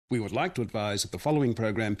We would like to advise that the following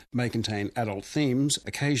program may contain adult themes,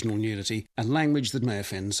 occasional nudity, and language that may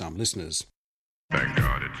offend some listeners. Thank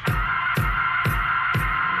God it's...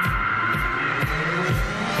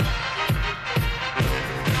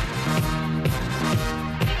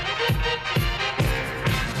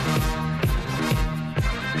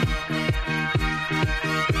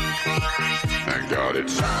 Thank God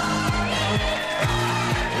it's...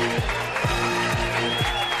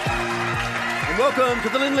 And welcome to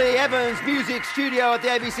the Lindley Evans Music Studio at the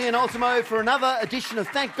ABC in Ultimo for another edition of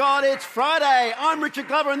Thank God It's Friday. I'm Richard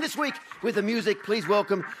Glover, and this week with the music, please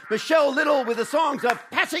welcome Michelle Little with the songs of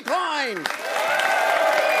Patsy Cline.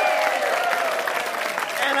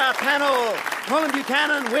 And our panel, Colin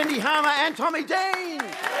Buchanan, Wendy Harmer and Tommy Dean.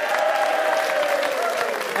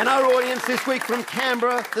 And our audience this week from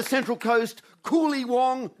Canberra, the Central Coast, Cooley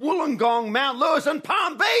Wong, Wollongong, Mount Lewis and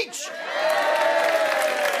Palm Beach.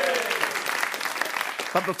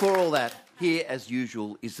 But before all that, here, as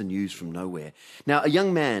usual, is the news from nowhere. Now, a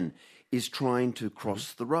young man is trying to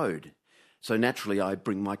cross the road. So naturally, I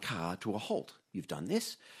bring my car to a halt. You've done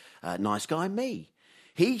this. Nice guy, me.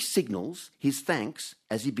 He signals his thanks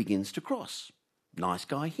as he begins to cross. Nice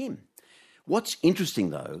guy, him. What's interesting,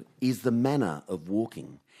 though, is the manner of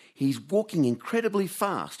walking. He's walking incredibly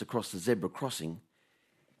fast across the zebra crossing,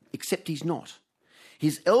 except he's not.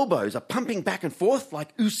 His elbows are pumping back and forth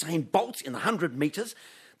like Usain Bolt in the 100 metres.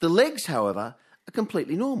 The legs, however, are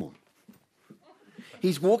completely normal.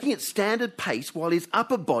 He's walking at standard pace while his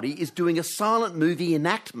upper body is doing a silent movie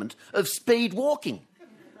enactment of speed walking.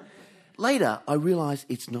 Later, I realise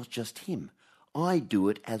it's not just him. I do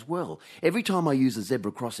it as well. Every time I use a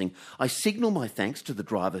zebra crossing, I signal my thanks to the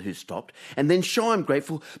driver who stopped and then show I'm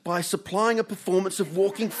grateful by supplying a performance of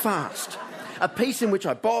walking fast. A piece in which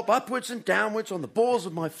I bob upwards and downwards on the balls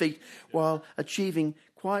of my feet while achieving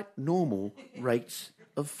quite normal rates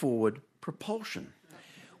of forward propulsion.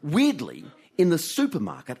 Weirdly, in the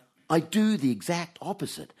supermarket, I do the exact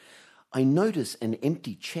opposite. I notice an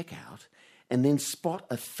empty checkout and then spot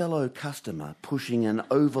a fellow customer pushing an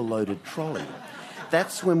overloaded trolley.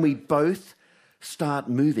 That's when we both start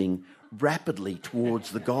moving rapidly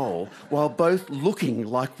towards the goal while both looking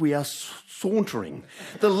like we are sauntering.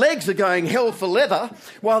 The legs are going hell for leather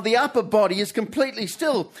while the upper body is completely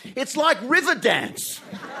still. It's like river dance.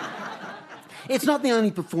 It's not the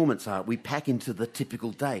only performance art we pack into the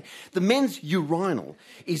typical day. The men's urinal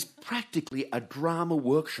is practically a drama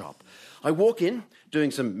workshop. I walk in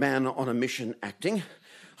doing some man on a mission acting.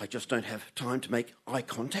 I just don't have time to make eye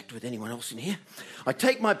contact with anyone else in here. I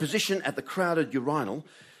take my position at the crowded urinal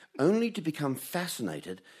only to become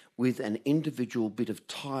fascinated with an individual bit of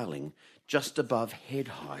tiling just above head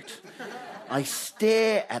height. I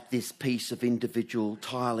stare at this piece of individual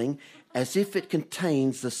tiling as if it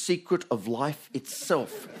contains the secret of life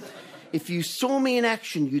itself. If you saw me in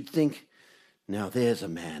action, you'd think, now there's a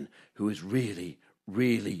man who is really,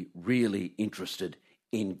 really, really interested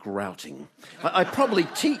in grouting. I probably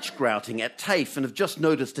teach grouting at TAFE and have just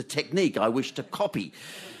noticed a technique I wish to copy.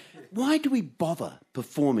 Why do we bother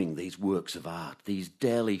performing these works of art, these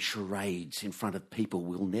daily charades in front of people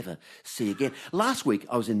we'll never see again? Last week,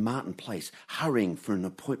 I was in Martin Place, hurrying for an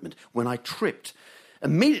appointment, when I tripped.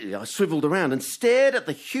 Immediately, I swiveled around and stared at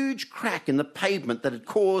the huge crack in the pavement that had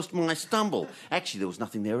caused my stumble. Actually, there was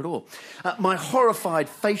nothing there at all. My horrified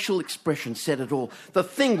facial expression said it all. The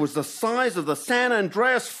thing was the size of the San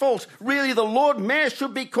Andreas Fault. Really, the Lord Mayor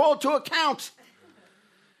should be called to account.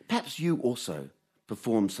 Perhaps you also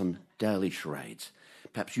perform some daily charades.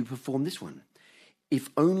 Perhaps you perform this one. If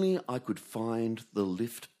only I could find the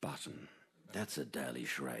lift button. That's a daily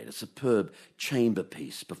charade, a superb chamber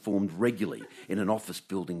piece performed regularly in an office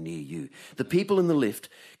building near you. The people in the lift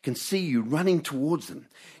can see you running towards them.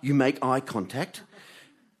 You make eye contact.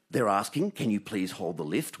 They're asking, can you please hold the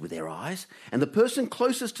lift, with their eyes? And the person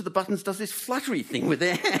closest to the buttons does this fluttery thing with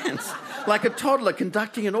their hands, like a toddler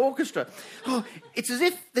conducting an orchestra. Oh, it's as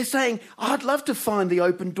if they're saying, I'd love to find the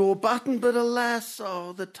open door button, but alas,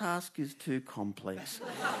 the task is too complex.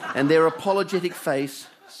 And their apologetic face,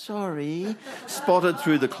 sorry, spotted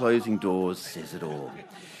through the closing doors, says it all.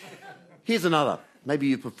 Here's another. Maybe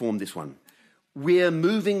you've performed this one. We're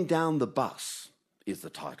Moving Down the Bus is the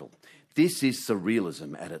title. This is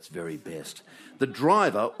surrealism at its very best. The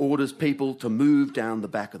driver orders people to move down the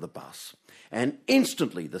back of the bus, and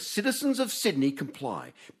instantly the citizens of Sydney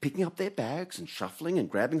comply, picking up their bags and shuffling and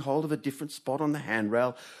grabbing hold of a different spot on the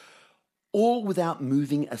handrail, all without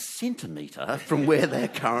moving a centimetre from where they're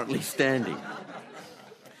currently standing.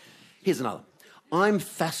 Here's another. I'm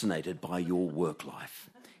fascinated by your work life.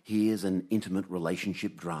 Here's an intimate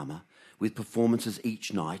relationship drama with performances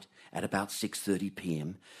each night at about 6:30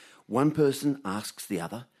 p.m. One person asks the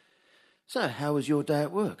other, "So, how was your day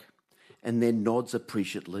at work?" and then nods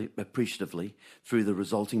appreciatively through the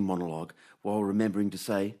resulting monologue while remembering to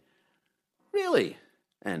say, "Really?"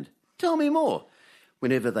 and "Tell me more,"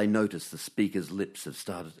 whenever they notice the speaker's lips have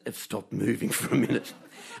stopped moving for a minute.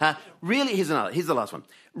 Really, here's the last one.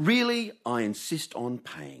 Really, I insist on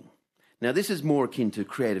paying. Now, this is more akin to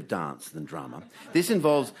creative dance than drama. This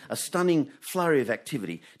involves a stunning flurry of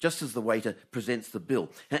activity just as the waiter presents the bill,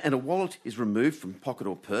 and a wallet is removed from pocket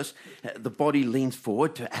or purse. The body leans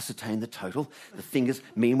forward to ascertain the total, the fingers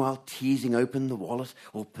meanwhile teasing open the wallet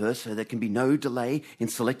or purse so there can be no delay in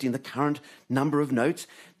selecting the current number of notes.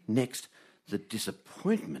 Next, the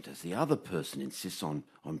disappointment as the other person insists on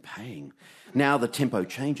paying. Now the tempo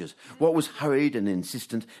changes. What was hurried and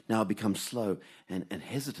insistent now becomes slow and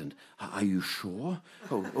hesitant. "Are you sure?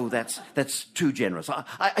 Oh, that's too generous.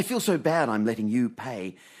 I feel so bad I'm letting you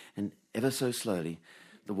pay." And ever so slowly,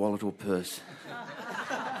 the wallet or purse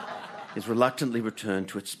is reluctantly returned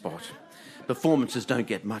to its spot. Performances don't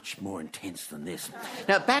get much more intense than this.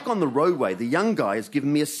 Now, back on the roadway, the young guy has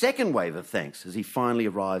given me a second wave of thanks as he finally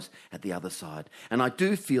arrives at the other side. And I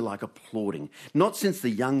do feel like applauding. Not since the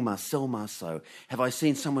young Marcel Marceau have I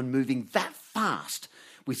seen someone moving that fast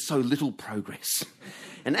with so little progress.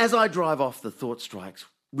 And as I drive off, the thought strikes,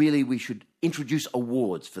 really, we should introduce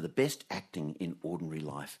awards for the best acting in ordinary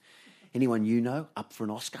life. Anyone you know up for an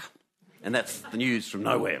Oscar? And that's the news from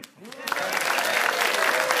nowhere.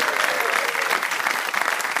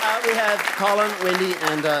 We have Colin, Wendy,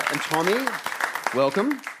 and Tommy.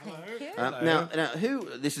 Welcome. Thank you. Now, who?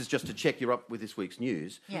 This is just to check you're up with this week's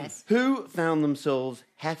news. Yes. Who found themselves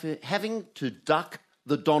having to duck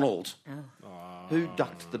the Donald? Oh. Who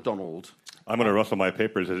ducked the Donald? I'm going to rustle my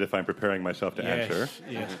papers as if I'm preparing myself to answer.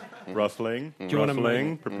 Yes. Rustling,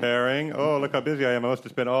 wanna preparing. Oh, look how busy I am. I must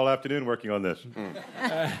have spent all afternoon working on this.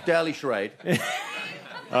 Daily charade. You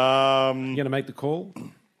going to make the call?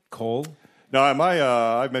 No,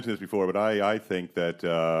 I've mentioned this before, but I think that,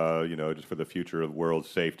 just for the future of the world's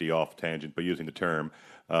safety, off tangent, but using the term,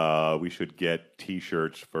 we should get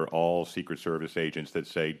T-shirts for all Secret Service agents that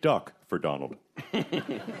say, "Duck for Donald."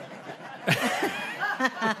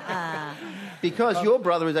 Because your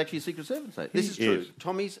brother is actually a Secret Service agent. This is true. is.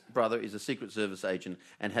 Tommy's brother is a Secret Service agent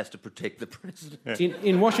and has to protect the president.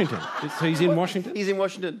 In Washington. He's in Washington? He's in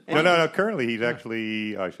Washington. No. Currently, he's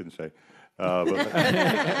actually, I shouldn't say.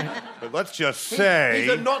 But let's just say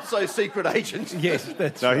He's a not-so-secret agent. Yes,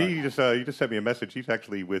 that's no, right. he just sent me a message. He's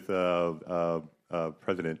actually with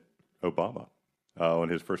President Obama on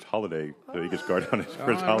his first holiday. So he gets guarded on his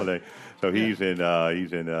first holiday. So he's in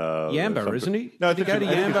Yamba, isn't he? No, Did he go to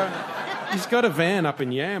Yamba? He's got a van up in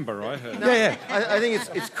Yamba, I heard. Yeah. I think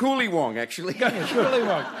it's Cooley-Wong, actually. Surely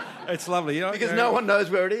won't. It's lovely. You know, Because no one knows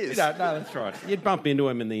where it is. No, that's right. You'd bump into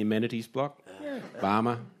him in the amenities block.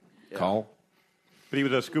 Barmer, Cole. But he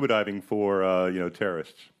was scuba diving for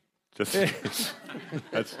terrorists.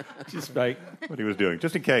 That's Just mate. what he was doing,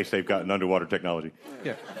 just in case they've gotten underwater technology.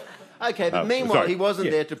 Yeah. Okay, but meanwhile, sorry. he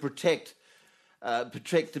wasn't there to protect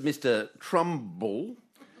Mr. Trumbull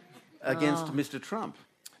against Mr. Trump.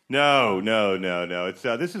 No. It's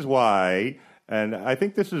this is why, and I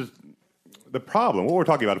think this is the problem. What we're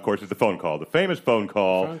talking about, of course, is the phone call, the famous phone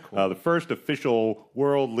call, the first official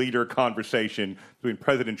world leader conversation between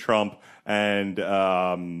President Trump and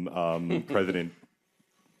President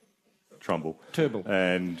Trumbull.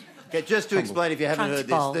 And Okay, just to explain, if you haven't heard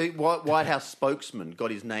Trunchbull. this, the White House spokesman got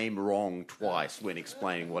his name wrong twice when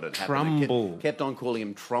explaining what had happened. Trumbull. Kept on calling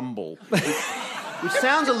him Trumbull, which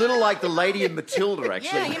sounds a little like the Lady of Matilda,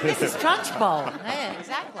 actually. Yeah, you're Mrs. Trunchbull. Yeah,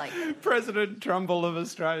 exactly. President Trumbull of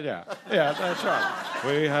Australia. Yeah, that's right.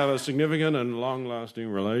 We have a significant and long-lasting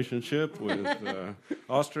relationship with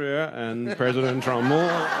Austria and President Trumbull.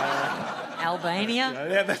 Albania.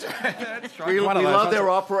 Yeah, that's right. We One of those. love their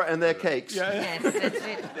opera and their cakes. Yes, that's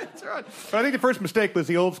it. That's right. But I think the first mistake was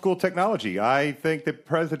the old school technology. I think that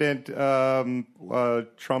President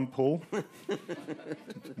Trumbull,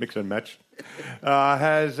 mix and match,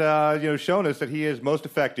 has shown us that he is most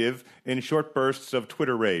effective in short bursts of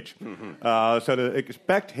Twitter rage. So to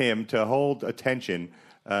expect him to hold attention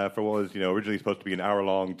for what was originally supposed to be an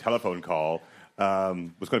hour-long telephone call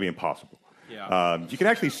was going to be impossible. Yeah. You can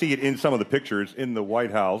actually see it in some of the pictures in the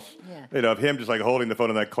White House, Yeah. of him just like holding the phone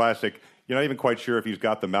in that classic. You're not even quite sure if he's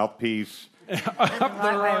got the mouthpiece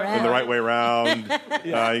In the right way around.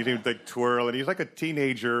 You can even like twirl, and he's like a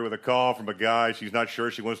teenager with a call from a guy she's not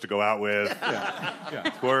sure she wants to go out with.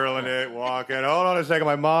 Twirling it, walking. Hold on a second,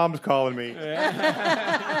 my mom's calling me.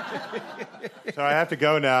 So I have to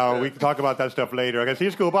go now. We can talk about that stuff later. I gotta see you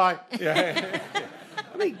at school. Bye.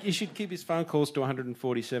 I think you should keep his phone calls to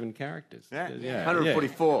 147 characters.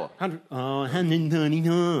 144.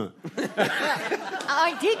 139.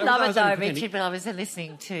 I did love I it was though, only pretending. Richard, but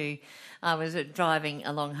I was driving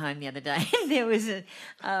along home the other day and there was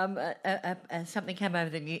something came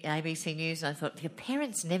over the ABC News and I thought, your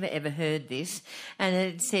parents never ever heard this. And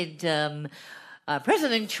it said...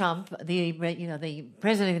 President Trump, the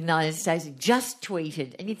President of the United States, just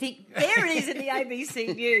tweeted, and you think, there it is in the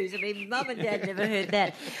ABC News. I mean, Mum and Dad never heard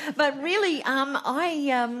that. But really,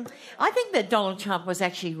 I think that Donald Trump was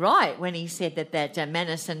actually right when he said that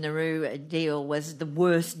Manus and Nauru deal was the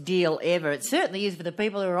worst deal ever. It certainly is for the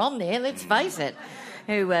people who are on there, let's face it,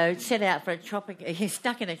 who set out for he's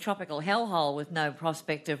stuck in a tropical hellhole with no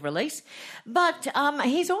prospect of release. But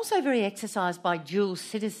he's also very exercised by dual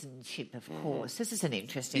citizenship, of course. This is an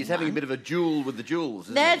interesting He's having a one. bit of a duel with the jewels,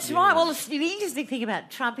 isn't That's he? right. Well, the interesting thing about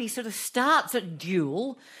Trump, he sort of starts at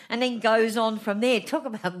dual and then goes on from there. Talk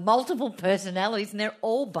about multiple personalities, and they're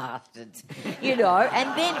all bastards, And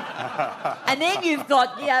then you've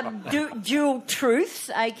got dual truths,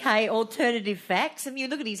 aka alternative facts. And you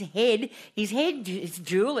look at his head. His head is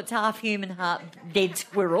dual. It's half human, half dead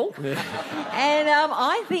squirrel. And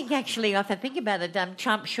I think actually, if I think about it,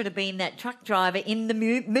 Trump should have been that truck driver in the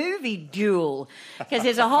movie Duel, because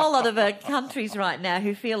there's a whole lot of countries right now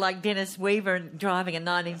who feel like Dennis Weaver driving a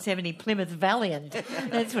 1970 Plymouth Valiant.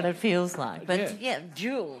 That's what it feels like. But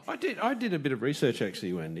Duel. I did a bit of research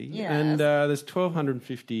actually, Wendy, Yes. and there's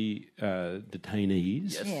 1,250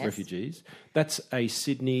 detainees, Yes. refugees. That's a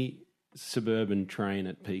Sydney suburban train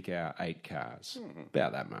at peak hour, 8 cars,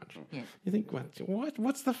 about that much. Yeah. You think,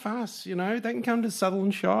 what's the fuss? They can come to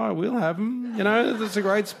Sutherland Shire. We'll have them. It's a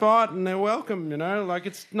great spot and they're welcome. Like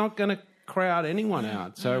it's not going to crowd anyone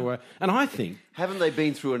out. So, and I think. Haven't they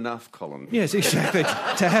been through enough, Colin? Yes, exactly.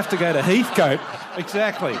 To have to go to Heathcote.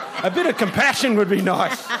 Exactly. A bit of compassion would be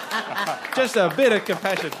nice. Just a bit of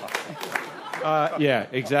compassion. Yeah,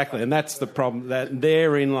 exactly, and that's the problem.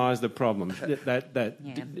 Therein lies the problem.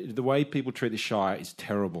 The way people treat the Shire is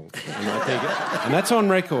terrible, and that's on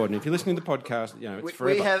record. And if you're listening to the podcast, it's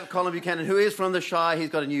forever. We have Colin Buchanan, who is from the Shire.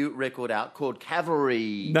 He's got a new record out called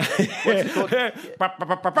Cavalry. What's it called?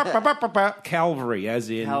 Calvary,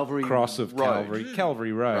 as in Calvary cross of Road. Calvary,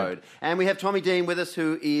 Calvary Road. And we have Tommy Dean with us,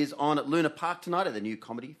 who is on at Luna Park tonight at the new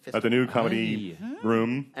comedy festival. At the new comedy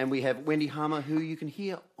room. And we have Wendy Harmer, who you can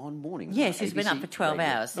hear on mornings. Yes, he's been ABC up for 12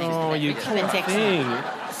 Radio. hours. Oh, you That's poor excellent. thing.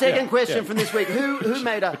 Second question from this week: Who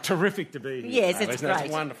made a Terrific to be here. Yes, Dave, it's isn't it? great.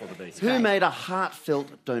 It's wonderful to be here. Who made a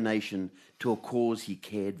heartfelt donation to a cause he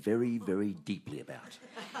cared very, very deeply about?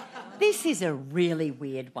 This is a really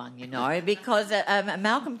weird one, because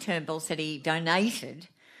Malcolm Turnbull said he donated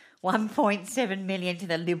 1.7 million to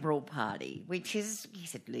the Liberal Party, which is, he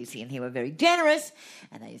said Lucy and he were very generous,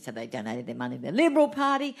 and they said they donated their money to the Liberal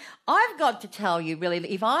Party. I've got to tell you, really,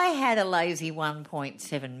 if I had a lazy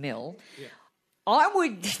 1.7 mil, I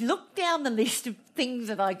would look down the list of things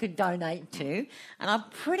that I could donate to, and I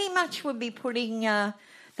pretty much would be putting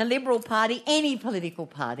the Liberal Party, any political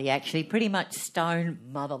party actually, pretty much stone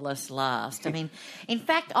motherless last. I mean, in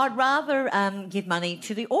fact, I'd rather give money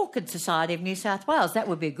to the Orchid Society of New South Wales. That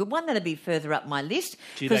would be a good one. That'd be further up my list.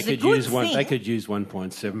 Gee, they could use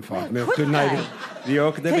 1.75 mil, couldn't they? The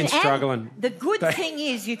Orchid, they've been struggling. The good thing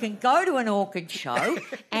is you can go to an orchid show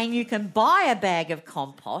and you can buy a bag of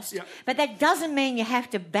compost, but that doesn't mean you have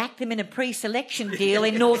to back them in a pre-selection deal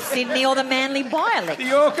in North Sydney or the Manly by-election.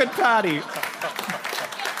 The Orchid Party.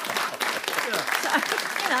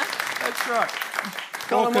 That's right.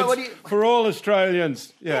 Colin, what do you... For all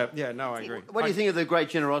Australians. Yeah, no, I agree. What do you think of the great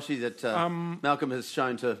generosity that Malcolm has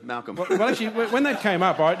shown to Malcolm? Well, actually, when that came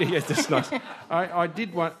up, that's nice. I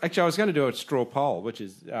did want... Actually, I was going to do a straw poll, which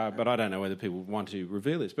is... but I don't know whether people want to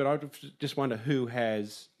reveal this, but I just wonder who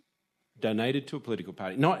has donated to a political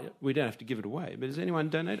party. We don't have to give it away, but has anyone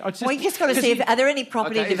donated? Well, you just got to see, are there any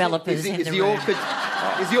property developers in the room?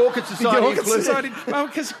 Is the Orchid Society included? Well,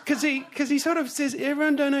 because he sort of says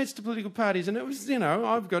everyone donates to political parties, and it was,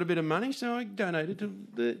 I've got a bit of money, so I donated to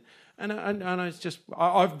the... And it's just...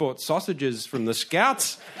 I've bought sausages from the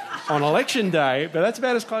Scouts on election day, but that's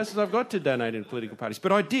about as close as I've got to donating to political parties.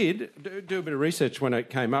 But I did do a bit of research when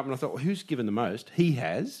it came up, and I thought, well, who's given the most? He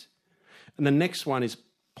has. And the next one is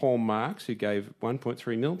Paul Marks, who gave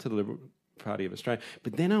 1.3 mil to the Liberal Party of Australia.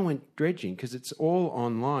 But then I went dredging because it's all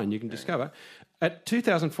online. You can discover. At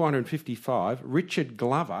 2,455, Richard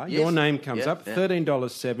Glover, your name comes up,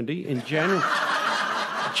 $13.70 in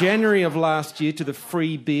January of last year to the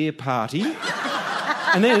free beer party.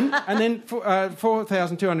 And then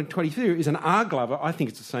 4,222 is an R. Glover, I think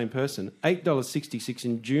it's the same person, $8.66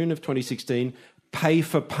 in June of 2016, pay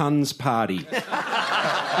for puns party.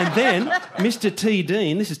 And then Mr. T.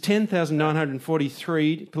 Dean, this is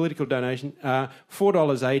 10,943 political donation,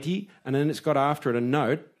 $4.80, and then it's got after it a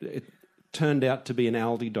note. It turned out to be an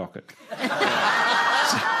Aldi docket.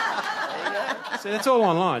 So that's all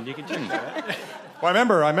online. You can check that out. Well,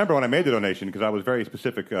 I remember when I made the donation because I was very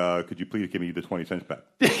specific. Could you please give me the 20 cents back?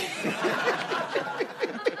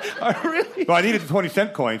 Oh, really? So I needed the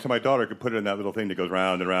 20-cent coin so my daughter could put it in that little thing that goes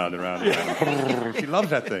round and round and round. And she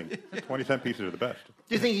loves that thing. 20-cent pieces are the best.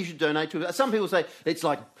 Do you think you should donate to it? Some people say it's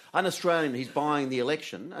like an Australian, he's buying the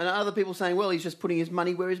election, and other people saying, well, he's just putting his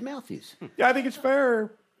money where his mouth is. Yeah, I think it's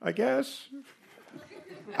fair, I guess.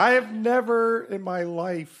 I have never in my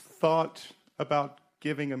life thought about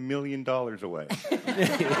giving $1 million away.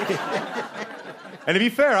 And to be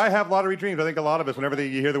fair, I have lottery dreams. I think a lot of us, whenever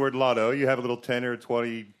you hear the word lotto, you have a little 10 or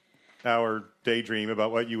 20-hour daydream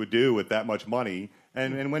about what you would do with that much money.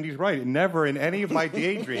 And Wendy's right. Never in any of my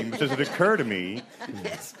daydreams does it occur to me.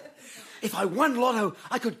 Yes. If I won lotto,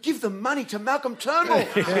 I could give the money to Malcolm Turnbull.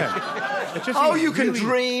 Yeah. It just Oh, seems you can really-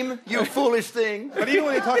 dream, you foolish thing. But even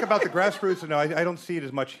when they talk about the grassroots, I don't see it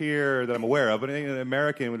as much here that I'm aware of. But in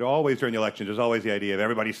America, always during the elections, there's always the idea of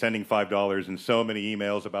everybody sending $5 and so many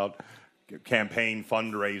emails about campaign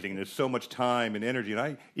fundraising. There's so much time and energy,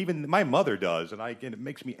 and even my mother does, and it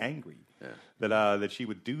makes me angry that she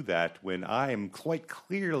would do that when I am quite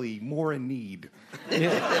clearly more in need.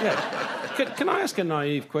 Yeah. Can I ask a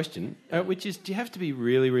naive question, which is, do you have to be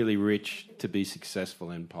really, really rich to be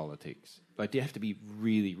successful in politics? Like, do you have to be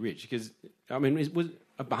really rich? Because, I mean, was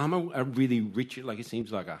Obama a really rich, like, it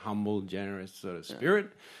seems like a humble, generous sort of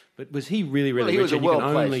spirit, but was he really, really rich?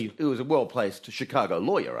 He was a well-placed Chicago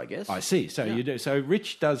lawyer, I guess. I see. So you do. So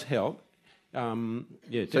rich does help.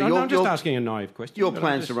 Yeah. So I'm just asking a naive question. Your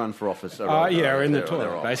plans to run for office are in the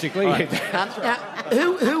toilet, basically. Right. Now,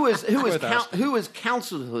 who has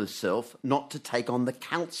counselled herself not to take on the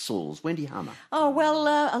councils? Wendy Harmer. Oh, well,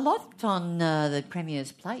 a lot on the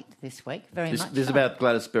Premier's plate this week, very much. This is so. about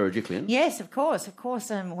Gladys Berejiklian? Yes, of course.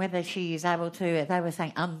 Whether she is able to, they were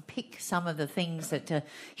saying, unpick some of the things that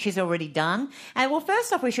she's already done. And, well,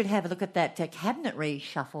 first off, we should have a look at that cabinet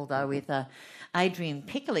reshuffle, though, with Adrian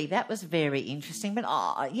Piccoli. That was very interesting. But,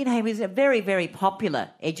 he was a very, very popular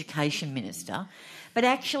education minister. But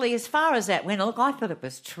actually, as far as that went, look, I thought it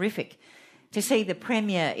was terrific to see the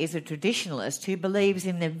Premier is a traditionalist who believes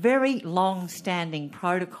in the very long-standing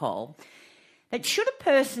protocol that should a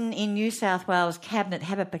person in New South Wales Cabinet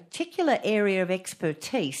have a particular area of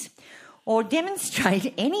expertise or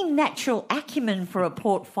demonstrate any natural acumen for a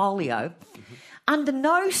portfolio, under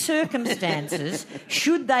no circumstances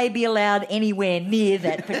should they be allowed anywhere near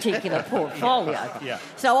that particular portfolio. Yeah.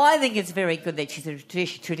 So I think it's very good that she's a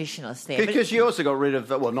traditionalist there. Because she also got rid of,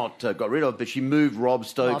 but she moved Rob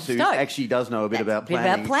Stokes, who actually does know a bit about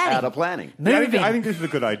planning, out of planning. Yeah, I think this is a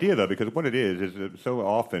good idea, though, because what it is that so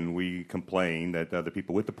often we complain that the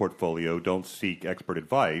people with the portfolio don't seek expert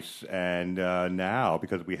advice, and now,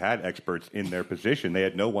 because we had experts in their position, they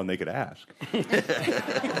had no one they could ask.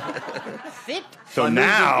 So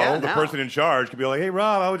now the person in charge could be like, hey,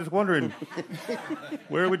 Rob, I was just wondering,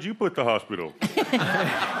 where would you put the hospital?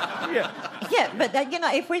 Yeah, but,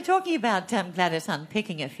 if we're talking about Gladys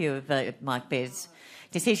unpicking a few of Mike Bair's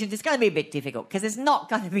decisions, it's going to be a bit difficult because it's not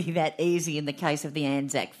going to be that easy in the case of the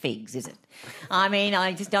Anzac figs, is it? I mean,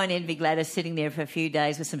 I just don't envy Gladys sitting there for a few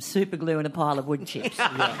days with some super glue and a pile of wood chips.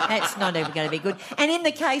 That's not ever going to be good. And in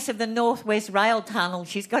the case of the North West Rail Tunnel,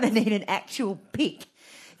 she's going to need an actual pick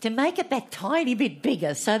to make it that tiny bit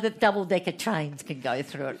bigger so that double-decker trains can go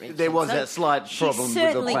through it, Richard. There was that slight problem with the She's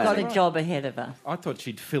certainly got planning. a job ahead of her. I thought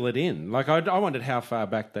she'd fill it in. Like, I wondered how far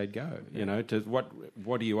back they'd go, to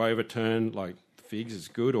what do you overturn, like Figs is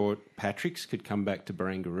good, or Patrick's could come back to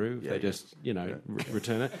Barangaroo if they just,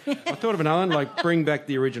 return it. I thought of another one, like bring back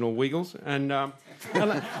the original Wiggles and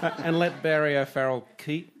let Barry O'Farrell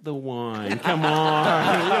keep the wine. Come on.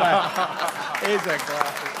 Here's a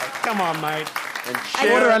glass. Come on, mate.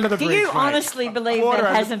 Water under the bridge, Do you mate. honestly believe Water that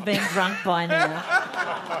under- hasn't been drunk by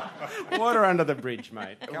now? Water under the bridge,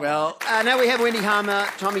 mate. Well, now we have Wendy Harmer,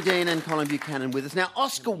 Tommy Dean and Colin Buchanan with us. Now,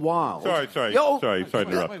 Oscar Wilde... Sorry to interrupt. I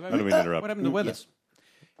don't mean to interrupt. What happened to Weathers?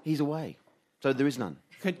 He's away. So there is none.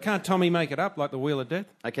 Can't Tommy make it up like the Wheel of Death?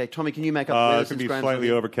 Okay, Tommy, can you make up It's weather going to since be Graham's slightly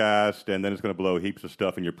not here? overcast, and then it's going to blow heaps of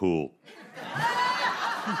stuff in your pool.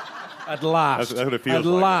 At last. That's what it feels At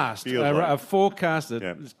like. last. It feels like. A forecast that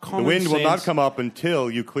Yeah. is The common wind will not sense. come up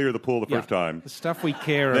until you clear the pool the first time. The stuff we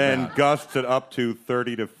care Then about. gusts at up to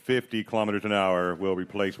 30 to 50 kilometers an hour will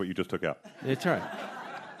replace what you just took out. That's right.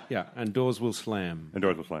 Yeah, and doors will slam. And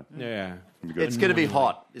doors will slam. Yeah. It's going to be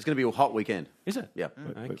hot. It's going to be a hot weekend. Is it? Yeah.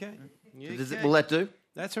 Okay. Will that do?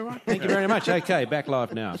 That's all right. Thank you very much. Okay, back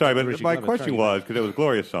live now. Sorry, but Rishi my Glover, question thank you. was, because it was a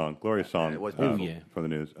glorious song it was beautiful. yeah. from the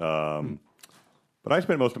news. But I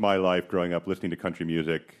spent most of my life growing up listening to country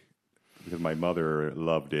music because my mother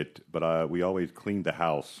loved it, but we always cleaned the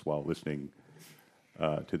house while listening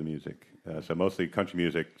to the music. So mostly country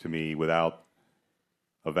music to me without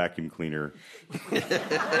a vacuum cleaner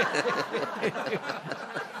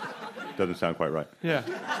doesn't sound quite right. Yeah.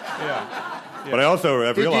 Yeah. But I also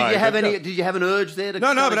have Did realized... you have that- any? Did you have an urge there to No,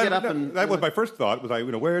 kind of but get up and? that was my first thought. Was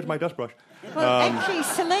where's my dust brush? Well, actually,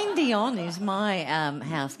 Celine Dion is my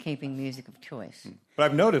housekeeping music of choice. But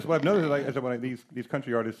I've noticed is that when these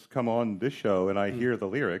country artists come on this show and I hear the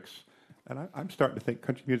lyrics, and I'm starting to think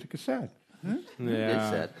country music is sad. It's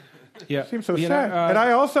Yeah. sad. Yeah. It seems so You know, sad. And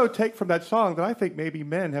I also take from that song that I think maybe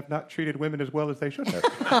men have not treated women as well as they should have.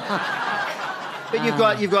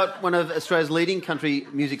 But you've got one of Australia's leading country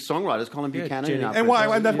music songwriters, Colin Buchanan. Jenny. in our And why?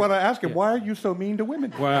 presence. And that's what I ask him. Why are you so mean to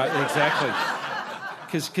women? Well, exactly.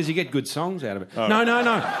 Because you get good songs out of it.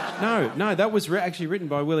 No. That was actually written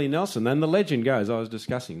by Willie Nelson. And the legend goes, I was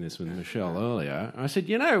discussing this with Michelle earlier. I said,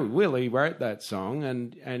 Willie wrote that song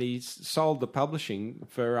and he sold the publishing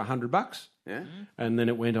for $100. Yeah. And then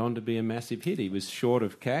it went on to be a massive hit. He was short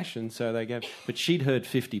of cash, and so they gave... But she'd heard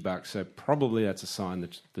 $50, so probably that's a sign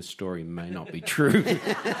that the story may not be true.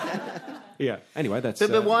 Yeah. Anyway, that's...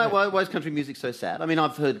 But why is country music so sad? I mean,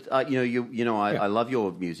 I've heard, I love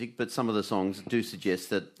your music, but some of the songs do suggest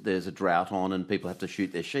that there's a drought on and people have to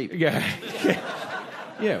shoot their sheep. Yeah.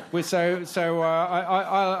 Yeah, well, so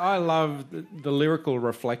I love the lyrical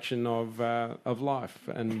reflection of life,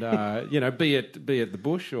 and be it the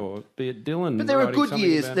Bush or be it Dylan. But there are writing good something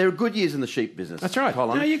years. about- There are good years in the sheep business. That's right.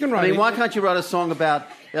 Colin. No, you can write I mean, it. why can't you write a song about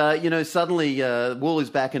suddenly wool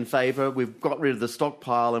is back in favour. We've got rid of the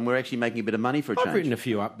stockpile, and we're actually making a bit of money for a change. I've written a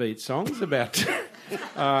few upbeat songs about.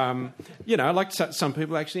 Like some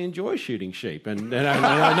people actually enjoy shooting sheep, and no,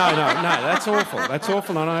 that's awful. That's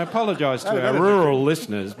awful, and I apologise to our rural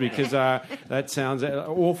listeners because that sounds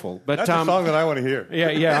awful. But That's a song that I want to hear.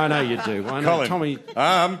 yeah, I know you do. I know, Cullen. Tommy.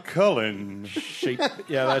 I'm Cullen. Sheep.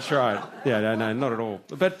 Yeah, that's right. Yeah, no, not at all.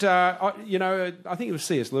 But I think it was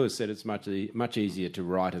C.S. Lewis said it's much easier to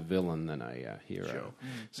write a villain than a hero. Sure.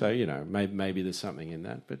 So maybe there's something in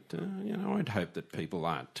that. But I'd hope that people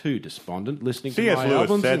aren't too despondent listening to C.S. my Lewis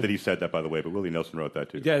albums. said that he said that, by the way, but Willie Nelson wrote that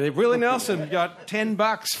too. Yeah, Willie Nelson got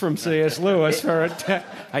 $10 from C.S. Lewis for it.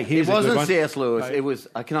 Hey, here's It a good wasn't one. C.S. Lewis. It was.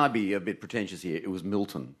 Can I be a bit pretentious here? It was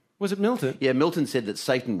Milton. Was it Milton? Yeah, Milton said that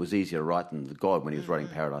Satan was easier to write than God when he was writing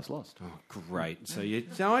Paradise Lost. Oh, great. So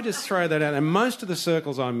I just throw that out. And most of the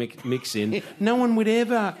circles I mix in, no one would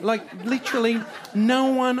ever, literally no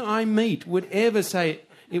one I meet would ever say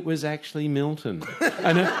it was actually Milton.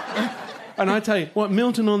 And I tell you, what,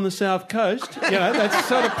 Milton on the South Coast? That's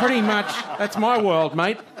sort of pretty much, that's my world,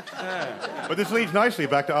 mate. But this leads nicely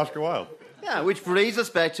back to Oscar Wilde. Yeah, which brings us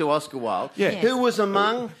back to Oscar Wilde, Yeah. who was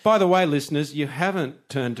among... By the way, listeners, you haven't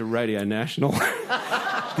turned to Radio National.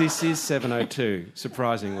 This is 702,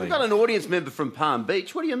 surprisingly. We've got an audience member from Palm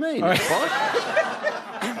Beach. What do you mean?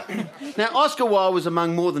 Now, Oscar Wilde was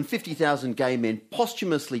among more than 50,000 gay men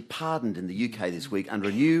posthumously pardoned in the UK this week under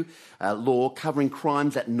a new law covering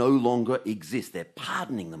crimes that no longer exist. They're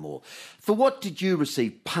pardoning them all. For what did you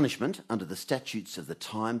receive punishment under the statutes of the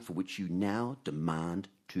time for which you now demand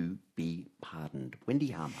to be pardoned? Wendy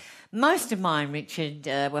Harmer. Most of mine, Richard,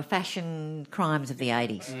 were fashion crimes of the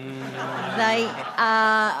 80s.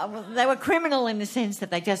 They were criminal in the sense that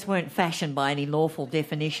they just weren't fashioned by any lawful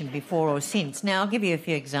definition before or since. Now, I'll give you a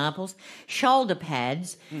few examples. Shoulder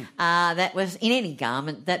pads, that was in any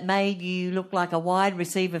garment that made you look like a wide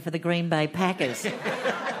receiver for the Green Bay Packers.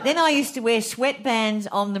 Then I used to wear sweatbands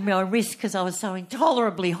on my wrist because I was so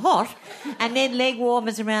intolerably hot, and then leg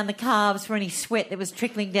warmers around the calves for any sweat that was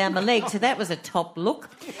trickling down my leg. So that was a top look.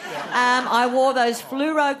 I wore those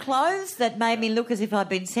fluoro clothes that made me look as if I'd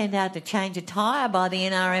been sent out to change a tyre by the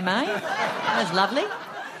NRMA. That was lovely.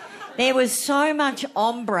 There was so much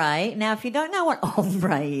ombre. Now, if you don't know what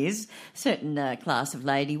ombre is, a certain class of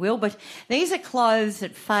lady will, but these are clothes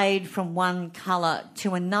that fade from one colour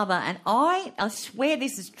to another. And I swear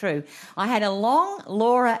this is true. I had a long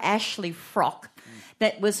Laura Ashley frock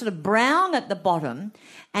that was sort of brown at the bottom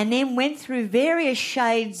and then went through various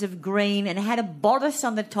shades of green and had a bodice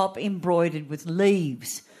on the top embroidered with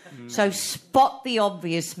leaves. So spot the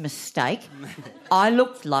obvious mistake. I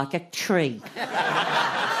looked like a tree.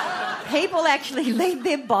 People actually leaned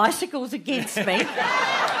their bicycles against me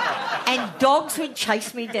and dogs would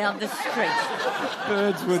chase me down the street.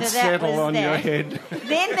 Birds would So that settle was on your that. head.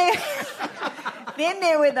 Then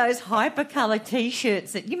there were those hypercolour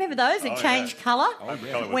T-shirts that you remember those that change colour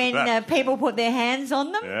Hypercolour was when the best. People put their hands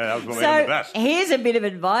on them. Yeah, that was when they so were the best. here's a bit of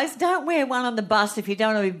advice: don't wear one on the bus if you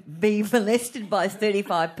don't want to be molested by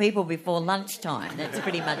 35 people before lunchtime. That's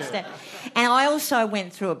pretty much that. And I also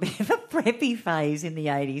went through a bit of a preppy phase in the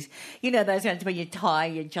 80s. You know those ones where you tie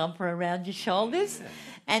your jumper around your shoulders.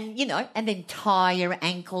 And, and then tie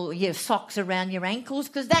your socks around your ankles,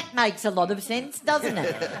 because that makes a lot of sense, doesn't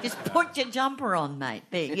it? Just put your jumper on, mate.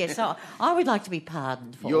 So I would like to be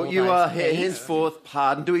pardoned for all You those are things. henceforth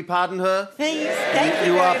pardoned. Do we pardon her? Please, thank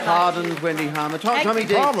you You are very much. pardoned, Wendy Harmer. Tommy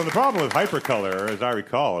D. The problem with hypercolor, as I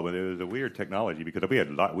recall, it was a weird technology because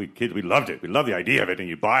we kids, we loved it. We loved the idea of it, and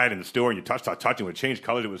you buy it in the store and you touch, and it would change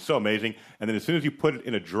colors. It was so amazing. And then as soon as you put it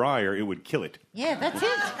in a dryer, it would kill it. Yeah, that's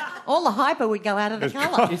it. All the hyper would go out of the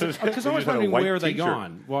colour. Because I was wondering where are they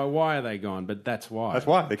gone? Why are they gone? But that's why. That's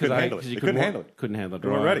why. They couldn't handle it. You They couldn't handle it. Couldn't handle it. They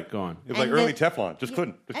weren't ready. Gone. It was like And early the- Teflon. Just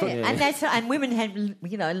couldn't. And women had,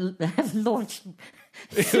 have launched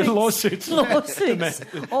Lawsuits. lawsuits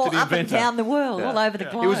all the up and inventor. down the world, all over the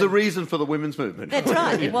globe. It was the reason for the women's movement. That's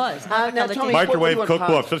right, it was. Now, Tommy, Microwave what do you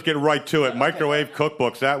want cookbooks. Let's get right to it. Microwave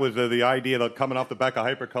cookbooks. That was the idea that coming off the back of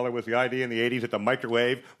Hypercolor was the idea in the 80s that the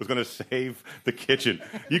microwave was going to save the kitchen.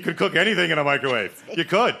 You could cook anything in a microwave. You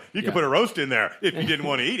could. You could put a roast in there if you didn't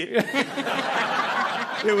want to eat it.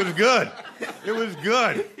 It was good. It was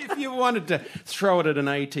good. If you wanted to throw it at an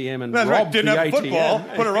ATM and That's rob right. Didn't the have ATM. football.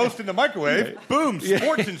 Put a roast in the microwave. Boom.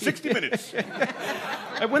 Sports in 60 minutes.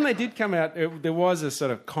 When they did come out, there was a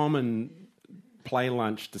sort of common play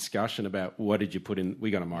lunch discussion about what did you put in.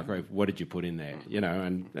 We got a microwave. What did you put in there?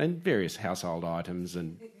 And various household items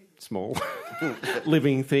and small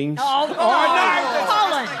living things. Oh, no,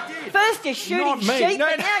 Colin! First you're shooting Not me. sheep, No,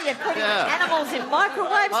 and no. now you're putting animals in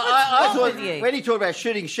microwaves. What's I wrong thought with you? when he talked about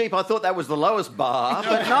shooting sheep, I thought that was the lowest bar,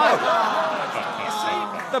 but no.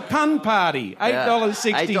 The pun party,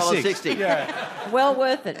 $8.66. $8.60. Yeah. Well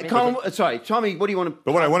worth it. Really. Sorry, Tommy, what do you want to...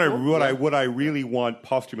 But what I really want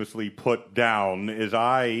posthumously put down is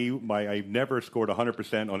I never scored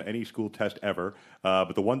 100% on any school test ever.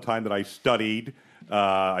 But the one time that I studied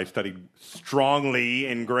strongly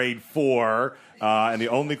in grade 4, and the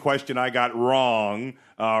only question I got wrong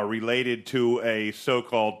related to a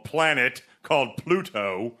so-called planet called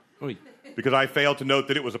Pluto. Oy. Because I failed to note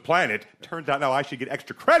that it was a planet. Turns out now I should get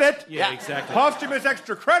extra credit. Yeah, exactly. Posthumous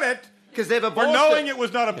extra credit. Because they've For abolished knowing it. it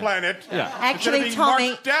was not a planet. Yeah. Instead of Actually, being Tommy,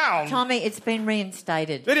 marked down. Tommy, it's been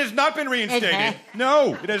reinstated. It has not been reinstated. It has.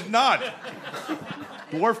 No, it has not.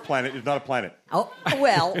 Dwarf planet is not a planet. Oh,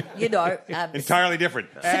 well, Entirely different.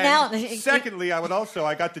 now- Secondly,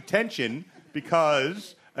 I got detention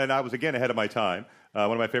because, and I was again ahead of my time.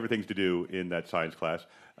 One of my favorite things to do in that science class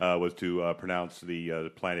was to pronounce the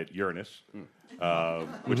planet Uranus,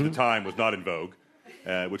 which at the time was not in vogue,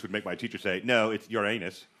 which would make my teacher say, "No, it's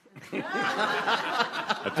Uranus." To which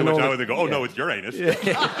I would go, "Oh no, it's Uranus."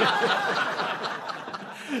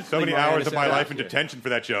 So many hours of my life in detention for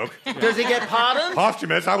that joke. Does he get pardoned?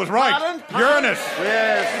 Posthumous, I was right. Pardon? Uranus.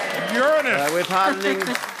 Yes. Uranus. We're pardoning...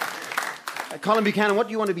 Colin Buchanan, what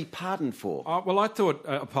do you want to be pardoned for? Well, I thought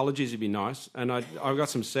apologies would be nice, and I got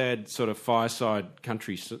some sad sort of fireside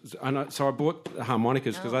country, so I bought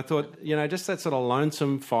harmonicas because I thought, just that sort of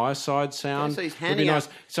lonesome fireside sound so he's would be nice.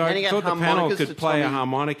 So I thought the panel could play a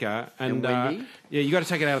harmonica, and Wendy? you got to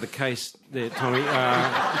take it out of the case there, Tommy.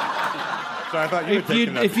 So I thought you were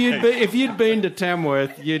taking that If you'd been to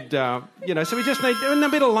Tamworth, you'd so we just need a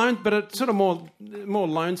bit of lone, but it's sort of more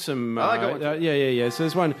lonesome. I got one. Yeah. So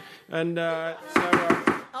there's one, and all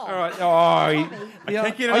right.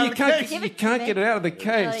 can't get it out of the case. You can't get it out of the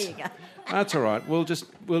There case. you go. That's all right. We'll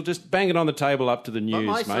just bang it on the table up to the news,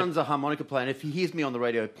 My mate. son's a harmonica player, and if he hears me on the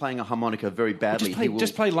radio playing a harmonica very badly,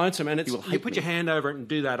 Just play lonesome, and will you hate put me. your hand over it and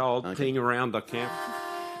do that old thing around the camp.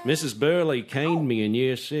 Mrs. Burley caned me in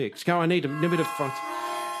year 6. I need a bit of fun.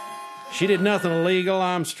 She did nothing illegal.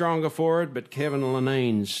 I'm stronger for it, but Kevin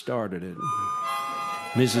Linane started it.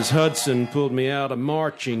 Mrs. Hudson pulled me out of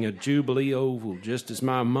marching at Jubilee Oval just as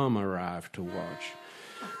my mum arrived to watch.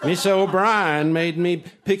 Miss O'Brien made me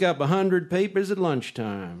pick up 100 papers at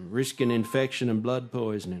lunchtime, risking infection and blood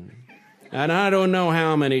poisoning. And I don't know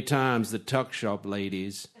how many times the tuck shop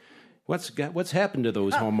ladies... What's happened to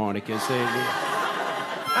those harmonicas?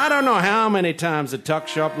 I don't know how many times the tuck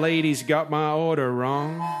shop ladies got my order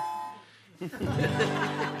wrong.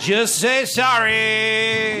 Just say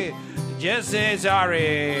sorry. Just say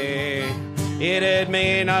sorry. It'd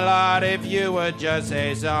mean a lot if you would just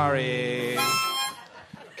say sorry.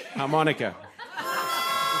 Harmonica.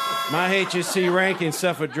 My HSC ranking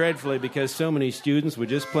suffered dreadfully because so many students were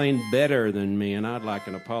just plain better than me, and I'd like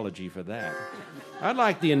an apology for that. I'd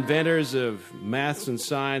like the inventors of maths and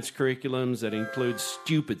science curriculums that include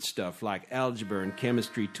stupid stuff like algebra and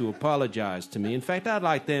chemistry to apologize to me. In fact, I'd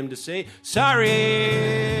like them to say,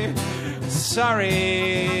 sorry,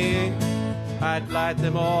 sorry. I'd like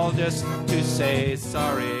them all just to say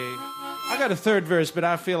sorry. I got a third verse, but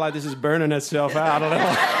I feel like this is burning itself out a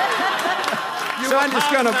little. So I'm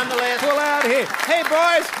just going to pull out here. Hey,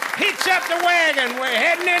 boys, hitch up the wagon. We're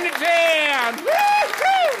heading into town.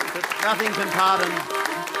 Woo-hoo! Nothing can pardon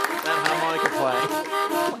that harmonica playing.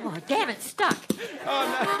 Oh, damn, it's stuck.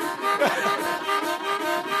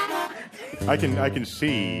 I can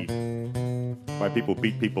see why people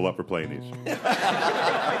beat people up for playing these.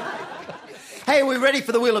 Hey, are we ready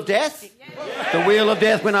for the Wheel of Death? The Wheel of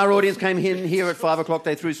Death, when our audience came in here at 5 o'clock,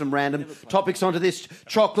 they threw some random topics onto this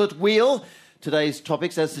chocolate wheel. Today's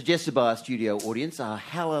topics, as suggested by our studio audience, are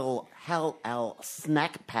halal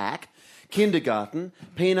snack pack, kindergarten,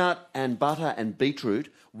 peanut and butter and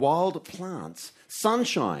beetroot, wild plants,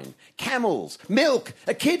 sunshine, camels, milk,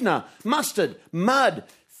 echidna, mustard, mud,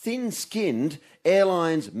 thin-skinned,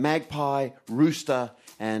 airlines, magpie, rooster,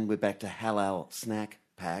 and we're back to halal snack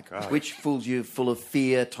pack. Which fools you full of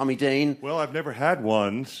fear, Tommy Dean? Well, I've never had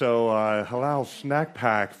one, so halal snack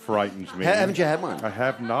pack frightens me. Haven't you had one? I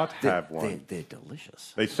have not had one. They're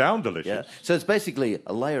delicious. They sound delicious. Yeah. So it's basically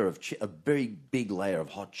a layer of a very big layer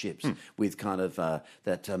of hot chips with kind of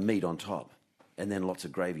that meat on top, and then lots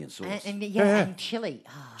of gravy and sauce. And chili.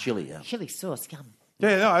 Oh, Chili, yeah. Chili sauce, yum.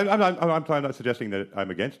 Yeah, no, I'm not suggesting that I'm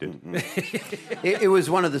against it. It was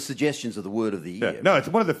one of the suggestions of the word of the year. Yeah. No, it's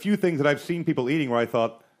one of the few things that I've seen people eating where I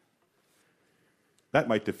thought, that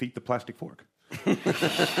might defeat the plastic fork.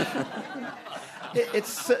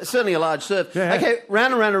 It's certainly a large serve. Yeah. Okay,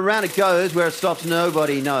 round and round and round it goes. Where it stops,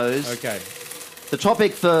 nobody knows. Okay. The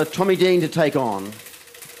topic for Tommy Dean to take on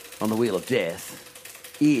the Wheel of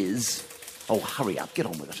Death is... Oh, hurry up. Get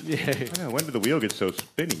on with it. Yeah, when did the wheel get so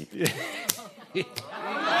spinny? Hey,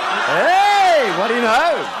 what do you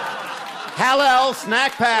know? Halal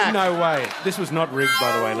snack pack. No way. This was not rigged,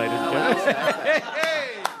 by the way, ladies and gentlemen.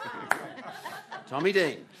 Tommy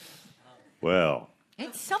Dean. Well...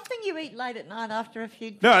 It's something you eat late at night after a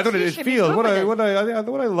few No, I thought You it should be feels. good What with it.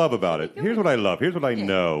 I love about it. Here's what I love. Here's what I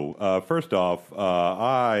know. First off,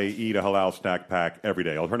 I eat a halal snack pack every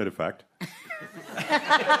day. Alternative fact.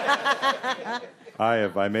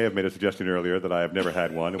 I may have made a suggestion earlier that I have never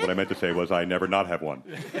had one, and what I meant to say was I never not have one.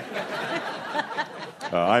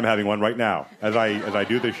 I'm having one right now as I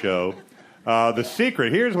do this show. The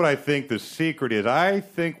secret, here's what I think the secret is. I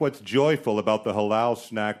think what's joyful about the halal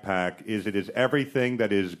snack pack is it is everything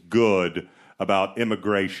that is good about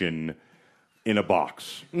immigration in a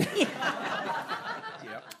box.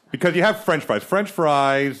 Because you have French fries. French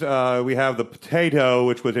fries, we have the potato,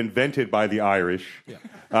 which was invented by the Irish.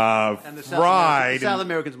 And the fried. South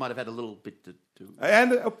Americans might have had a little bit to do.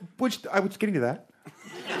 And which I was getting to that.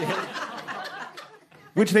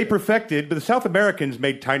 Which they perfected, but the South Americans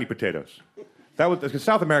made tiny potatoes. That was because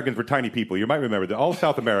South Americans were tiny people. You might remember that all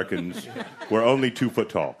South Americans were only 2 foot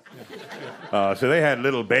tall. So they had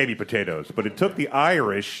little baby potatoes. But it took the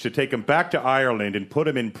Irish to take them back to Ireland and put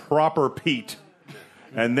them in proper peat.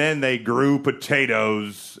 And then they grew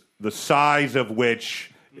potatoes, the size of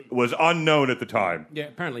which was unknown at the time. Yeah,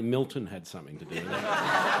 apparently Milton had something to do with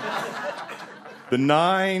that. The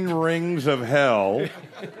 9 rings of hell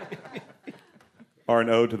are an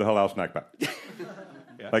ode to the halal snack pack.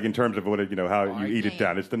 Like in terms of what how you eat it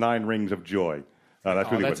down. It's the 9 rings of joy.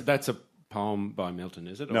 That's really what. That's a poem by Milton,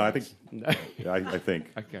 is it? No, Or I think. No. I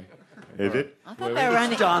think. Okay. Is it? I thought they were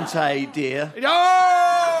only... Dante, dear.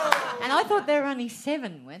 Oh! And I thought there were only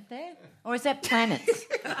 7, weren't there? Or is that planets?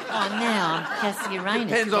 Now I'm just Uranus.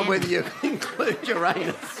 Depends on damn whether it. you include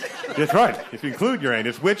Uranus. That's right. If you include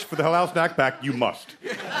Uranus, which for the halal snack pack you must.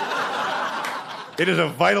 It is a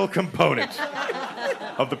vital component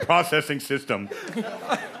of the processing system.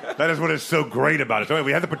 That is what is so great about it. So anyway,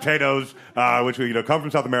 we have the potatoes, which come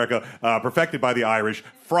from South America, perfected by the Irish,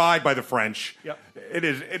 fried by the French. Yep. It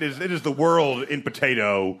is the world in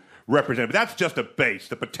potato represented. But that's just a base.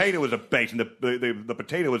 The potato is a base, and the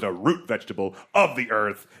potato is a root vegetable of the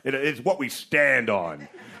earth. It's what we stand on.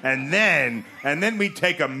 And then we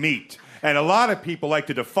take a meat. And a lot of people like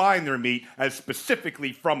to define their meat as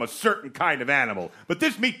specifically from a certain kind of animal. But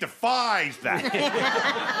this meat defies that.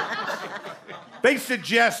 They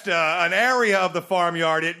suggest an area of the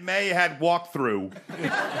farmyard it may had walked through.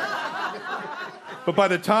 But by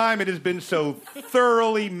the time it has been so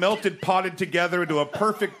thoroughly melted, potted together into a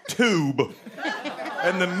perfect tube,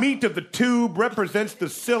 and the meat of the tube represents the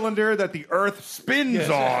cylinder that the earth spins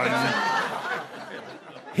on,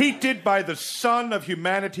 heated by the sun of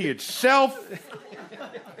humanity itself,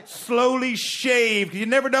 slowly shaved. You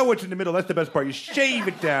never know what's in the middle. That's the best part. You shave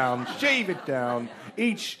it down,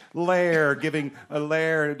 each layer giving a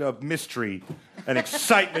layer of mystery and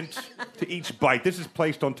excitement to each bite. This is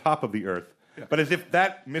placed on top of the earth. But as if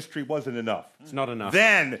that mystery wasn't enough. It's not enough.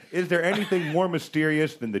 Then, is there anything more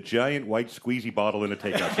mysterious than the giant white squeezy bottle in a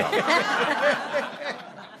takeout shop?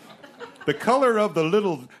 The color of the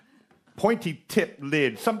little pointy tip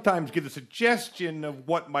lid sometimes gives a suggestion of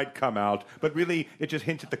what might come out, but really it just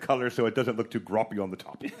hints at the color so it doesn't look too groppy on the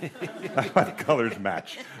top. That's why the colors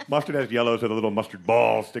match. Mustard has yellows and a little mustard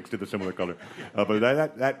ball sticks to the similar color. But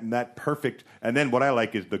that perfect. And then what I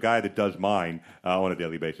like is the guy that does mine on a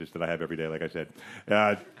daily basis that I have every day, like I said.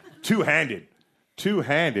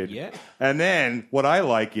 Two-handed. Yeah. And then what I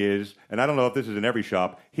like is, and I don't know if this is in every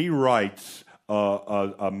shop, he writes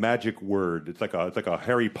a magic word. It's like a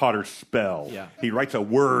Harry Potter spell. Yeah. He writes a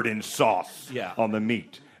word in sauce on the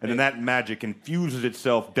meat. And then that magic infuses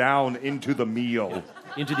itself down into the meal.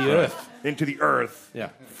 Into the earth. Into the earth.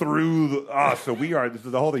 Yeah. Through us. So this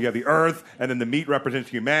is the whole thing. You have the earth, and then the meat represents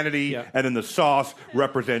humanity, and then the sauce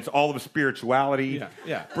represents all of spirituality,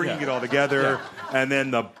 bringing it all together. Yeah. And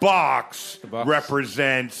then the box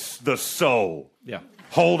represents the soul. Yeah.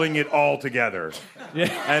 Holding it all together.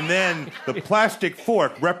 Yeah. And then the plastic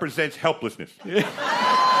fork represents helplessness. Yeah.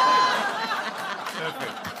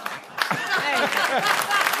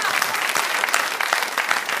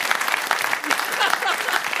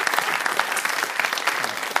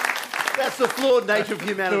 That's the flawed nature of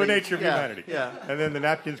humanity. The nature of humanity. Yeah. And then the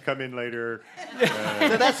napkins come in later.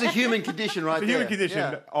 So that's the human condition right there. The human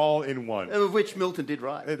condition, all in one. Of which Milton did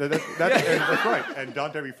right. That's right. And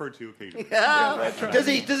Dante referred to occasionally. Yeah. That's right. Does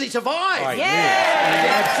he survive?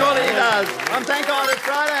 Yeah. Surely he does. I'm Thank God It's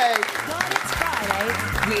Friday. God It's Friday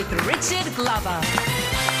with Richard Glover.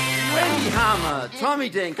 Wendy Harmer, Tommy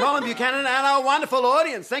Dean, Colin Buchanan, and our wonderful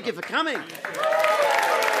audience. Thank you for coming.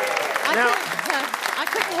 I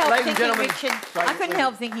couldn't help ladies and thinking, gentlemen, Richard. sorry, I couldn't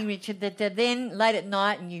help thinking, Richard, that then late at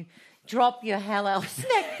night and you drop your halal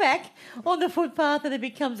snack pack on the footpath and it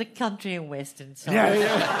becomes a country and western song. Yes,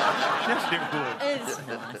 it would. It's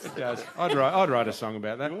nice. It does. I'd write a song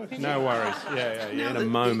about that. No worries. Yeah, in a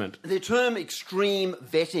moment. The term extreme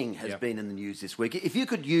vetting has been in the news this week. If you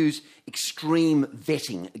could use extreme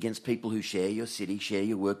vetting against people who share your city, share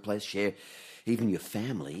your workplace, share even your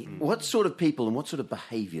family, what sort of people and what sort of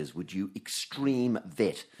behaviours would you extreme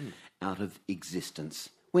vet out of existence?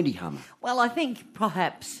 Wendy Harmer. Well, I think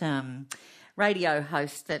perhaps radio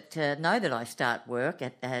hosts that know that I start work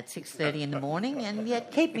at 6:30 in the morning and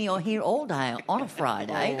yet keep me here all day on a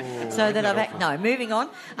Friday so that moving on.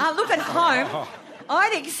 Look at home.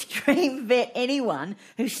 I'd extreme vet anyone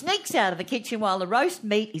who sneaks out of the kitchen while the roast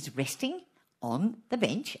meat is resting on the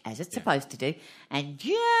bench, as it's supposed to do, and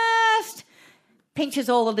just pinches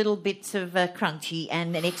all the little bits of crunchy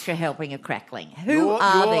and an extra helping of crackling. Who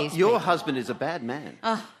are these Your people? husband is a bad man.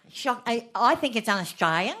 Oh, shock. I think it's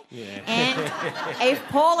un-Australian. Yeah. And if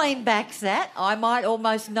Pauline backs that, I might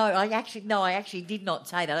almost know. I actually did not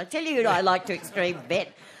say that. I tell you who I like to extreme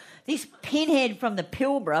vet. This pinhead from the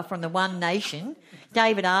Pilbara, from the One Nation,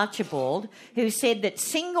 David Archibald, who said that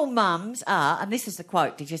single mums are, and this is the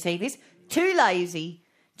quote, did you see this? Too lazy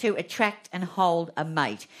to attract and hold a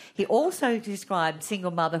mate. He also described single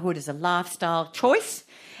motherhood as a lifestyle choice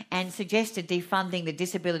and suggested defunding the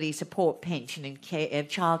disability support pension and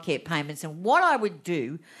childcare payments. And what I would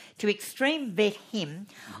do to extreme vet him,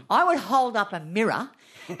 I would hold up a mirror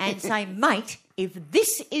and say, mate, if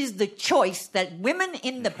this is the choice that women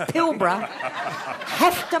in the Pilbara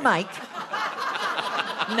have to make,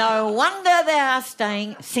 no wonder they are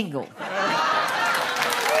staying single.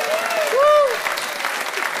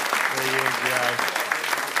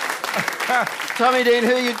 Tommy Dean,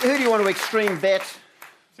 who do you want to extreme vet?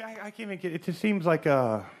 See, I can't make it. It just seems like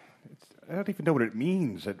I don't even know what it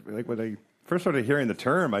means. Like when I first started hearing the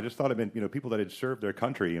term, I just thought it meant people that had served their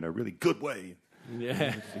country in a really good way.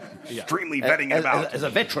 Yeah. Extremely vetting about. As a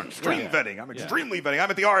veteran. Extreme vetting. I'm extremely vetting. I'm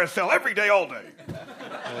at the RSL every day, all day.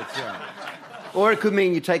 That's right. Or it could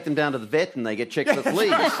mean you take them down to the vet and they get checked for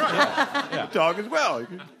fleas. Dog as well.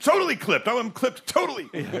 Totally clipped. I'm clipped totally.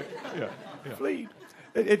 Flea.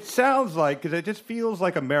 It sounds like, because it just feels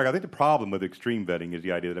like America. I think the problem with extreme vetting is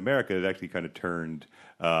the idea that America has actually kind of turned,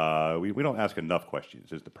 we don't ask enough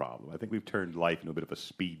questions is the problem. I think we've turned life into a bit of a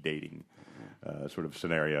speed dating sort of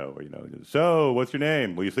scenario where, so, what's your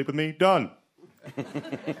name? Will you sleep with me? Done.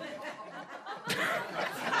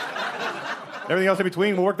 Everything else in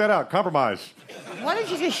between, we'll work that out. Compromise. Why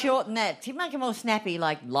don't you just shorten that to make it more snappy,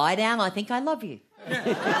 like, lie down, I think I love you.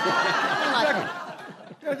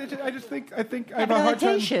 I think I Have have a hard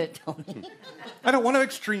time. T-shirt. I don't want to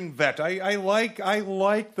extreme vet. I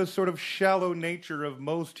like the sort of shallow nature of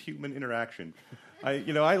most human interaction.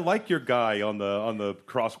 I like your guy on the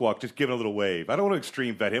crosswalk just giving a little wave. I don't want to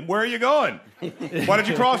extreme vet him. Where are you going? Why did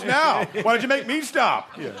you cross now? Why did you make me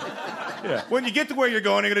stop? Yeah. When you get to where you're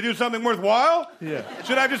going, you're going to do something worthwhile? Yeah.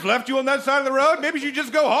 Should I have just left you on that side of the road? Maybe you should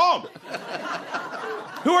just go home.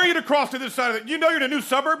 Who are you to cross to this side of it? You know you're in a new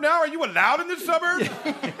suburb now? Are you allowed in this suburb?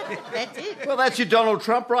 That's it. Well, that's your Donald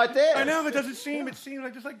Trump right there. I know, it doesn't seem. It seems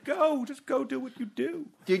like just go do what you do.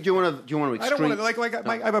 Do you want to I don't want to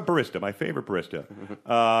I have a barista, my favorite barista,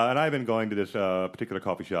 and I've been going to this particular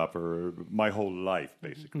coffee shop for my whole life,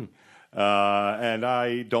 basically, and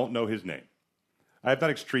I don't know his name. I have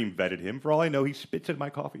not extreme vetted him. For all I know, he spits in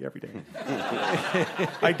my coffee every day.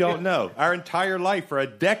 I don't know. Our entire life for a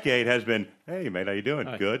decade has been, hey, mate, how you doing?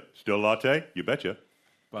 Hi. Good? Still a latte? You betcha.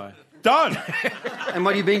 Bye. Done. And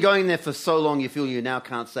when you've been going there for so long, you feel you now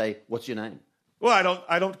can't say, what's your name? Well,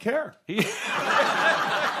 I don't care.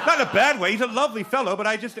 Not in a bad way. He's a lovely fellow, but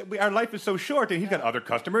our life is so short, and he's got other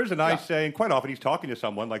customers, and I say, and quite often he's talking to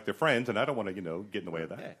someone like they're friends, and I don't want to, get in the way of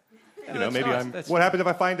that. Yeah. Maybe nice. What happens if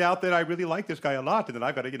I find out that I really like this guy a lot, and then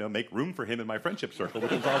I've got to, make room for him in my friendship circle,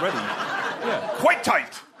 which is already quite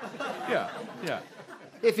tight. Yeah.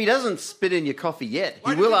 If he doesn't spit in your coffee yet,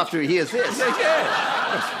 he will after he hears this. But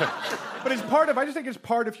I just think it's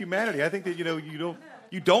part of humanity. I think that, you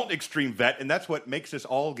don't extreme vet, and that's what makes us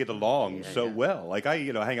all get along so well. Like I,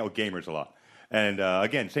 hang out with gamers a lot. And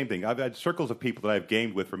again, same thing. I've had circles of people that I've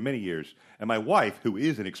gamed with for many years. And my wife, who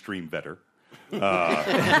is an extreme vetter,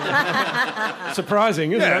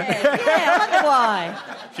 surprising, isn't it? Yeah, I wonder why.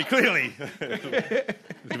 she clearly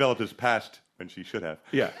developed this past when she should have.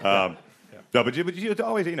 Yeah. No, but she's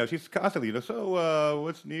always, she's constantly, so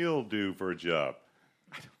what's Neil do for a job?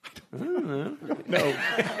 I don't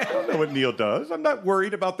know what Neil does. I'm not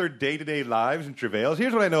worried about their day-to-day lives and travails.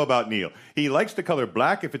 Here's what I know about Neil. He likes the color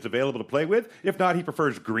black if it's available to play with. If not, he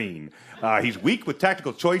prefers green. He's weak with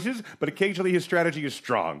tactical choices, but occasionally his strategy is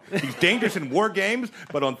strong. He's dangerous in war games,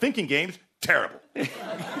 but on thinking games, terrible.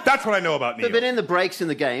 That's what I know about Neil. But in the breaks in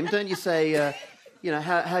the game, don't you say...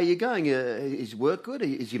 how are you going? Is work good?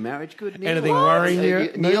 Is your marriage good, Neil? Anything worrying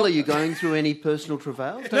you? Neil, are you going through any personal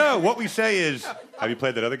travails? No, what we say is, have you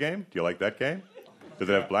played that other game? Do you like that game? Does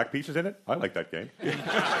it have black pieces in it? I like that game.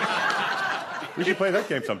 We should play that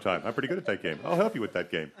game sometime. I'm pretty good at that game. I'll help you with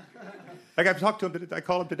that game. Like I've talked to him. I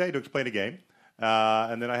called him today to explain a game.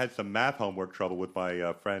 And then I had some math homework trouble with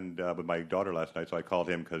my friend, with my daughter last night, so I called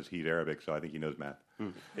him because he's Arabic, so I think he knows math.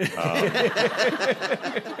 Well,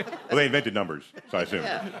 they invented numbers, so I assume.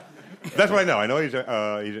 Yeah. That's what I know. I know he's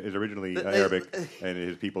originally Arabic, and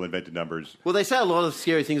his people invented numbers. Well, they say a lot of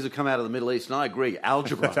scary things have come out of the Middle East, and I agree.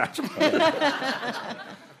 Algebra.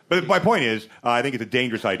 But my point is, I think it's a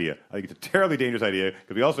dangerous idea. I think it's a terribly dangerous idea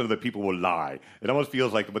because we also know that people will lie. It almost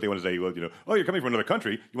feels like what they want to say, well, oh, you're coming from another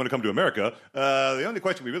country. You want to come to America. The only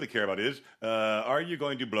question we really care about is, are you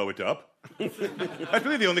going to blow it up? That's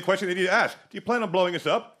really the only question they need to ask. Do you plan on blowing us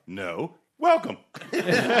up? No. Welcome.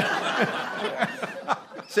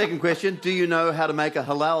 Second question, do you know how to make a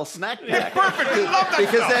halal snack pack? Yeah, perfect. We love that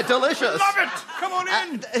because stuff. they're delicious. Love it. Come on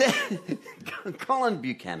in. Colin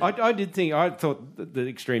Buchanan. I thought that the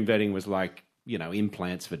extreme vetting was like,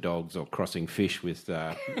 implants for dogs or crossing fish with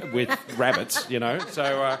rabbits,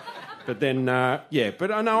 So, but then,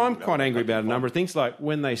 but I know I'm quite angry about a number of things, like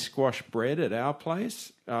when they squash bread at our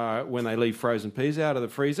place, when they leave frozen peas out of the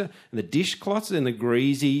freezer, and the dishcloths in the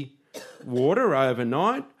greasy water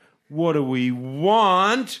overnight. What do we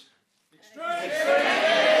want?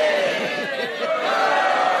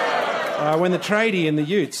 When the tradie in the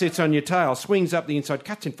ute sits on your tail, swings up the inside,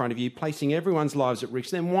 cuts in front of you, placing everyone's lives at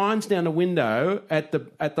risk, then winds down the window at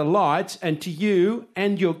the lights, and to you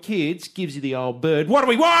and your kids gives you the old bird. What do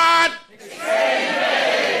we want?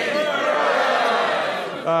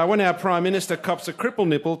 When our Prime Minister cops a cripple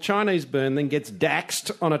nipple, Chinese burn, then gets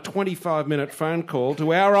daxed on a 25-minute phone call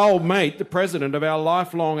to our old mate, the President of our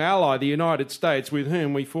lifelong ally, the United States, with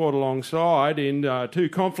whom we fought alongside in 2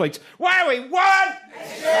 conflicts. What do we want?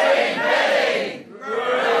 Extreme vetting!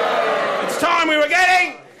 It's time we were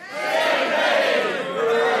getting! Extreme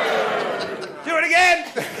vetting! Do it again!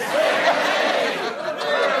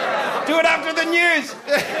 news.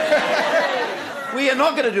 We are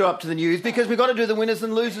not going to do up to the news because we've got to do the winners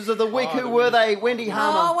and losers of the week. Who were they? Wendy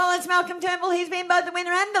Harmer. Oh, well, it's Malcolm Turnbull. He's been both the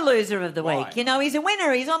winner and the loser of the week. Right. You know, he's a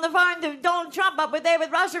winner. He's on the phone to Donald Trump up there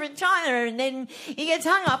with Russia and China, and then he gets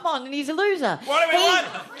hung up on, and he's a loser. What do we want?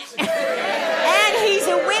 And he's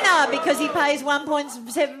a winner because he pays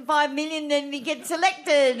 $1.75 million and he gets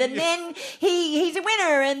elected, and then he's a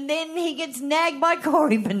winner, and then he gets nagged by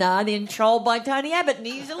Cory Bernard and trolled by Tony Abbott, and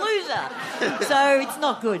he's a loser. So it's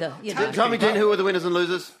not good. You know. Tommy Dean, who were the winners and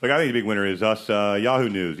losers? Look, I think the big winner is us, Yahoo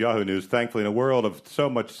News. Yahoo News, thankfully, in a world of so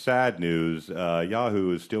much sad news,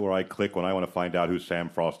 Yahoo is still where I click when I want to find out who Sam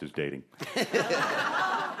Frost is dating.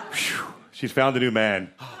 Phew. She's found a new man.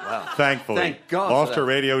 Oh, wow. Thankfully. Thank God. Lost her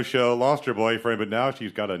radio show, lost her boyfriend, but now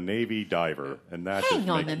she's got a Navy diver. And that's Hang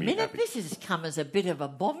on a minute. Happy. This has come as a bit of a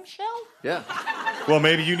bombshell. Yeah. Well,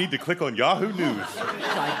 maybe you need to click on Yahoo News.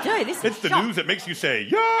 I do. This It's is the shock. news that makes you say,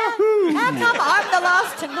 Yahoo! How come I'm the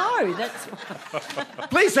last to know? That's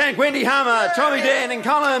Please thank Wendy Harmer, Tommy Dean and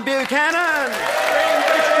Colin Buchanan.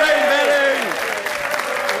 Extreme betting.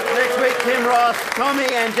 Next week, Tim Ross, Tommy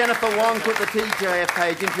and Jennifer Wong put the TJF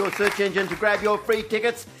page into your search engine to grab your free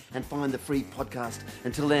tickets and find the free podcast.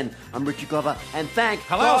 Until then, I'm Richard Glover, and thank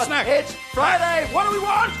Hello, God Snack. it's Friday. What do we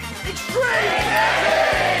want? Extreme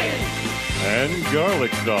betting! And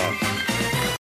garlic sauce.